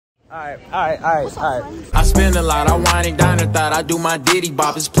Alright. I spend a lot, I wine and dine and thought I do my ditty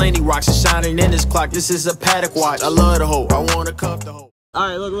bop. There's plenty rocks and shining in this clock. This is a paddock watch. I love the hoe. I wanna cuff the hoe.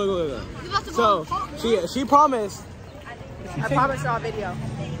 Alright, look. So she promised. I promised y'all a video.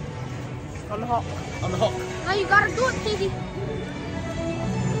 On the hook. No, you gotta do it, Piggy. You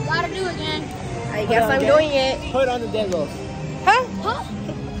gotta do it, gang. I guess I'm doing it. Put it on the dangle. Huh?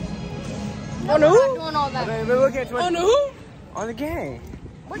 No, On the we're who? not doing all that. We're looking at On the who? On the game.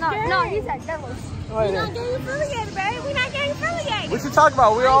 No, he said devils. We're not getting affiliated, babe. We're not getting affiliated. What you talking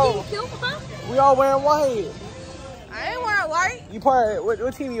about? We all wearing white. I ain't wearing white. You part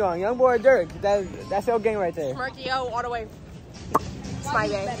what team you on? Young boy or Dirk? That's your gang right there. Smirky-O all the way. It's my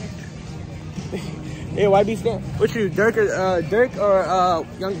gang. Yeah, YB stand. What you, Dirk or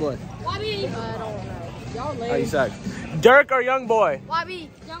Young Boy? YB. I don't know. Y'all lame. Oh, you suck. Dirk or Young Boy? YB.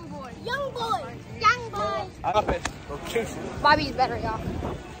 Young boy. YB's better, y'all.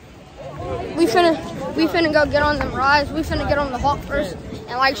 We finna go get on them rides. We finna get on the Hawk first.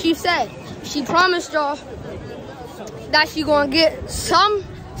 And like she said, she promised y'all that she gonna get some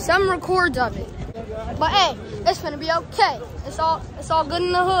records of it. But hey, it's finna be okay. It's all good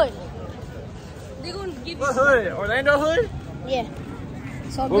in the hood. They gonna give you what hood? Orlando hood? Yeah.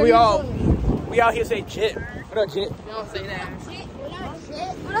 It's all Well, good we out here say Jit. What up, Jit? You don't say that.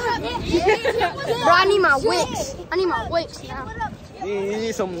 Bro, I need my wicks. Now. You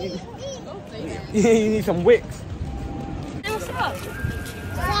need some. You need some wicks. Hey, what's up?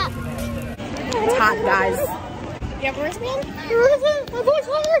 It's hot, guys. You have a wristband? My voice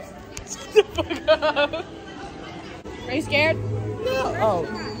hurts. Shut the fuck up. Are you scared? No.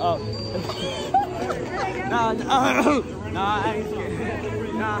 Oh. No, I ain't scared.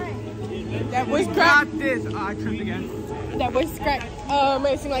 Nah. That voice cracked. This. Oh, I tripped again. That voice cracked.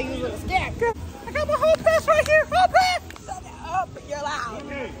 Made it seem like you was a little scared. I got my whole press right here. Whole press. Shut up, you're loud.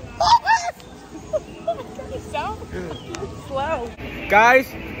 So slow. Guys,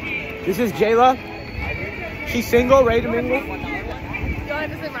 this is Jayla. She's single, ready to mingle. You don't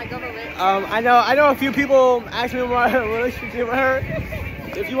have to say my government. I know a few people ask me about her relationship with her.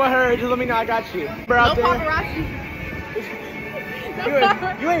 If you want her, just let me know. I got you. No paparazzi.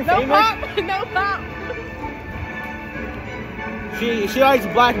 You ain't famous. No pop. She likes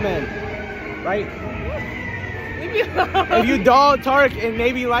black men, right? Leave me alone. If you dull, dark, and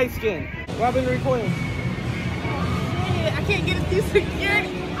maybe light skin. What happened to the recording? I can't get it through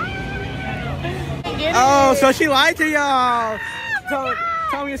security. Oh, so she lied to y'all.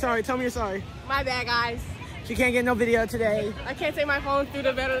 Tell me you're sorry. Tell me you're sorry. My bad, guys. She can't get no video today. I can't take my phone through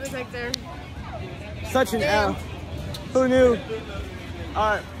the metal detector. Such an L. Who knew?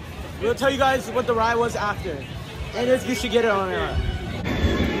 Alright, we'll tell you guys what the ride was after. And you should get it on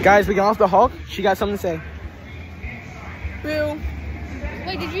her. Guys, we got off the Hulk. She got something to say. Boo.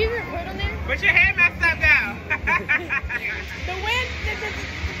 Wait, did you even put on there? Put your hair messed up now.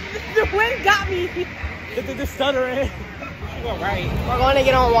 The wind got me. The stuttering. Right. We're going to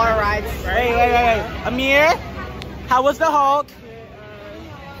get on water rides. Wait. Amir, how was the Hulk?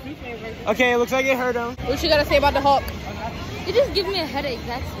 Okay, it looks like it hurt him. What you got to say about the Hawk? It just gives me a headache,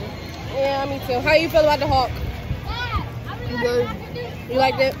 that's it. Yeah, me too. How you feel about the Hawk? Good. You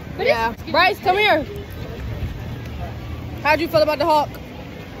liked it? Yeah. Bryce, come here. How'd you feel about the Hawk? It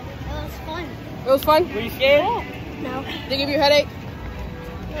was fun. It was fun? Were you scared? No. Did it give you a headache?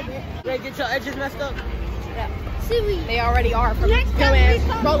 Did get your edges messed up? Yeah. Seaweed. They already are from Next time dumbass we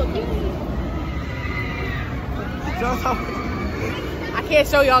come. rollerblades. I can't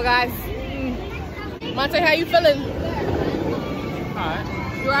show y'all guys. Monte, how you feeling? Alright.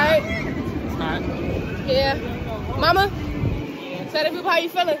 You alright? Alright. Yeah. Mama? Tell the people how you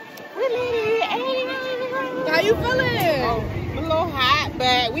feeling. How you feeling? Oh, a little hot,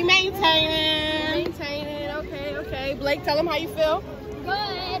 but we maintaining. Maintaining. Okay. Blake, tell them how you feel.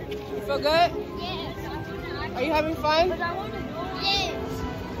 Good. You feel good? Yes. Are you having fun? Yes.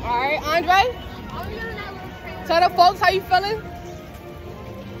 Alright, Andre? Tell the folks how you feeling.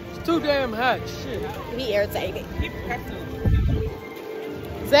 It's too damn hot. Shit. He irritated.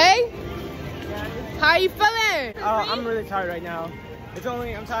 Zay? How you feeling? I'm really tired right now.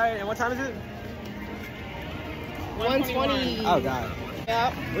 I'm tired. And what time is it? 1:20. Oh, God.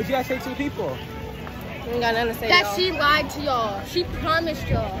 Yep. What you guys say to the people? We ain't got nothing to say, That y'all. she lied to y'all. She promised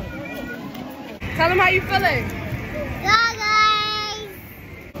y'all. Tell them how you feeling. Yeah, guys.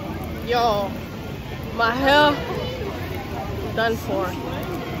 Yo, my hair done for.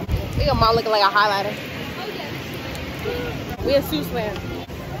 Look at mom looking like a highlighter. We in Seussland.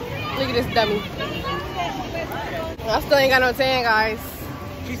 Look at this dummy. I still ain't got no tan, guys.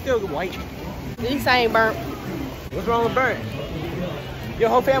 She's still white. At least I ain't burnt. What's wrong with burnt? Your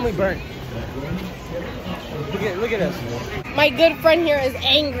whole family burnt. Look at us. My good friend here is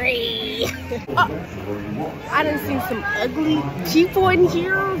angry. I done seen some ugly people in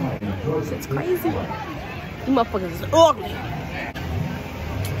here. It's crazy. You motherfuckers is ugly.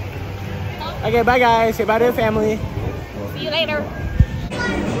 Okay, bye guys. Say bye to the family. See you later.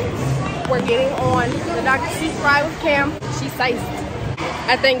 We're getting on the Dr. Seuss ride with Cam. She's psyched.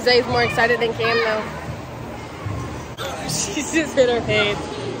 I think Zay's more excited than Cam though. She just hit her head.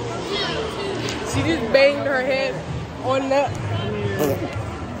 She just banged her head on the...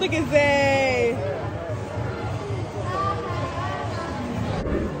 Look at Zay.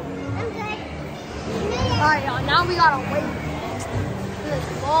 Alright, y'all, now we gotta wait for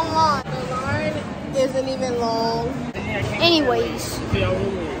this long line. The line isn't even long. Anyways,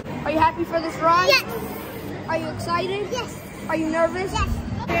 are you happy for this ride? Yes. Are you excited? Yes. Are you nervous?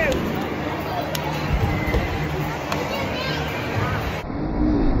 Yes.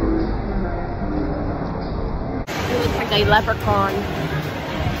 It looks like a leprechaun.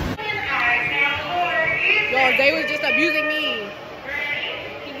 Yo, Zay was just abusing me.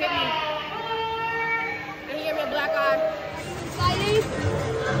 He hit me. And he gave me a black eye. Excited?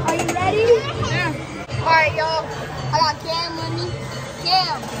 Are you ready? Yeah. Alright, y'all. I got Cam with me.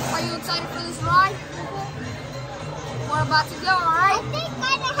 Cam, are you excited for this ride? We're about to go, alright? I think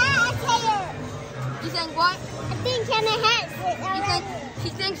Kinda Hat here. You think what? I think Kinda Hat. She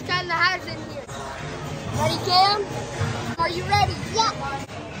thinks Kinda Hat's in here. Ready, Cam? Are you ready? Yeah.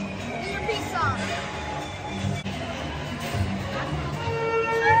 Do your peace song.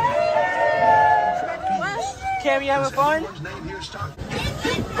 Cam, you having fun?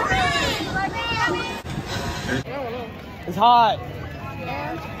 It's hot.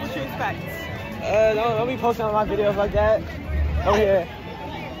 What you expect? Don't be posting on my videos like that. Over here.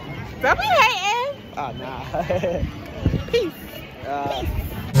 Don't be hating. Oh, nah. Peace.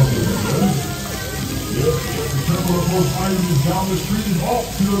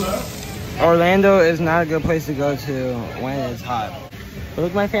 Orlando is not a good place to go to when it's hot. But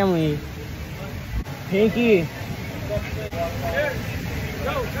look at my family. Pinky.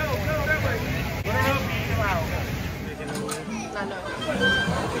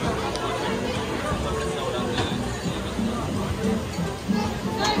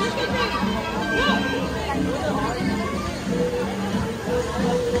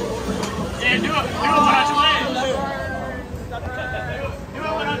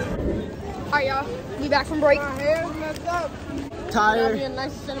 Alright, y'all. We back from break. My hair's messed up. Tired. That'd be a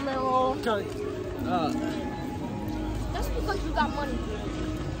nice cinnamon roll. That's because you got money.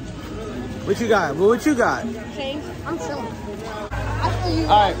 What you got? What you got? Change. I'm chilling. I feel you.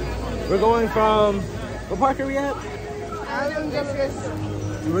 Alright, we're going from, what park are we at?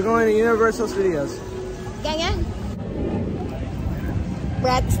 We're going to Universal Studios. Gang, gang. We're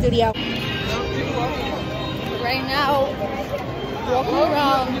at the studio. Right now, walking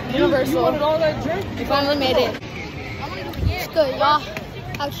around Universal. We finally made it. It's good, y'all.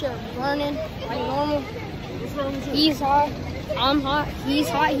 Out here burning like normal. He's hot. I'm hot. He's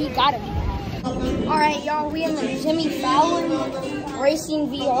hot. He gotta be hot. Alright, y'all. We in the Jimmy Fallon racing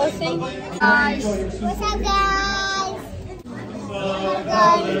VR thing. Guys. What's up, guys?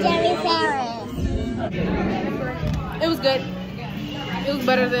 Welcome to Jimmy Fallon. It was good. It was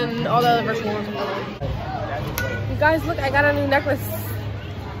better than all the other virtual ones. You guys, look, I got a new necklace.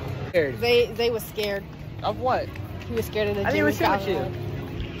 They was scared. Of what? He was scared of the I didn't Jimmy even see what Fallon.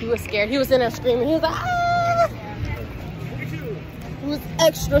 He was scared. He was in there screaming. He was like, ah! He was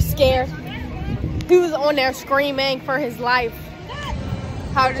extra scared. He was on there screaming for his life.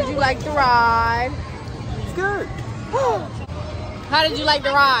 How did you like the ride? It's good. How did you like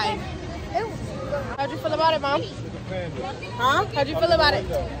the ride? How'd you feel about it, Mom? Huh? How'd you feel about it?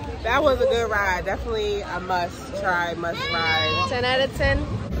 That was a good ride. Definitely a must try, must ride. 10 out of 10.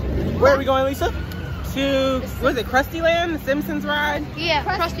 Where are we going, Lisa? To, was it Krusty Land, the Simpsons ride? Yeah,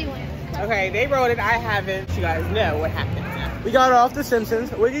 Krusty Land. Okay, they rode it. I haven't. You guys know what happened. We got off the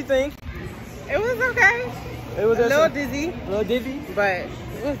Simpsons. What do you think? It was okay. It was A little dizzy, A little dizzy? but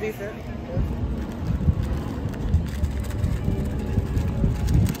it was decent.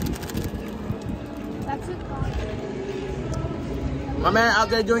 That's it. My man out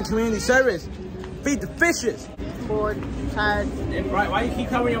there doing community service. Feed the fishes. Bored, tired. Why you keep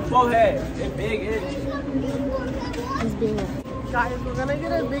covering your forehead? It's big itch. He's being guys, we're gonna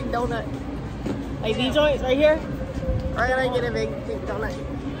get a big donut. Like these joints right here. We're gonna get a big donut.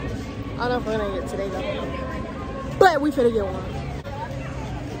 I don't know if we're gonna get it today though. But we finna get one.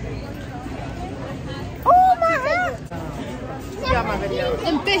 Oh my god! You got my video.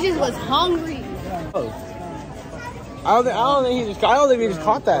 Them fishes was hungry. Oh. I don't think he just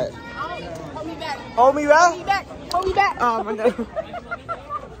caught that. Hold me back. Hold me back. Hold me back. Hold me back. Oh my god.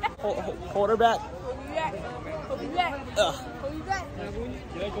 Hold her back. Hold me back. Hold me back. Hold me back.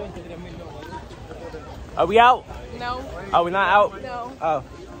 Are we out? No. Are we not out? No. Oh.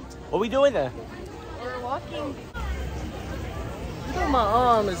 What are we doing there? We're walking. My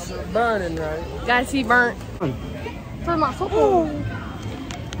arm is burning, right? Guys, he burnt. For my football.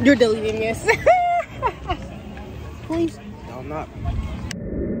 You're deleting this. Please. No, I'm not.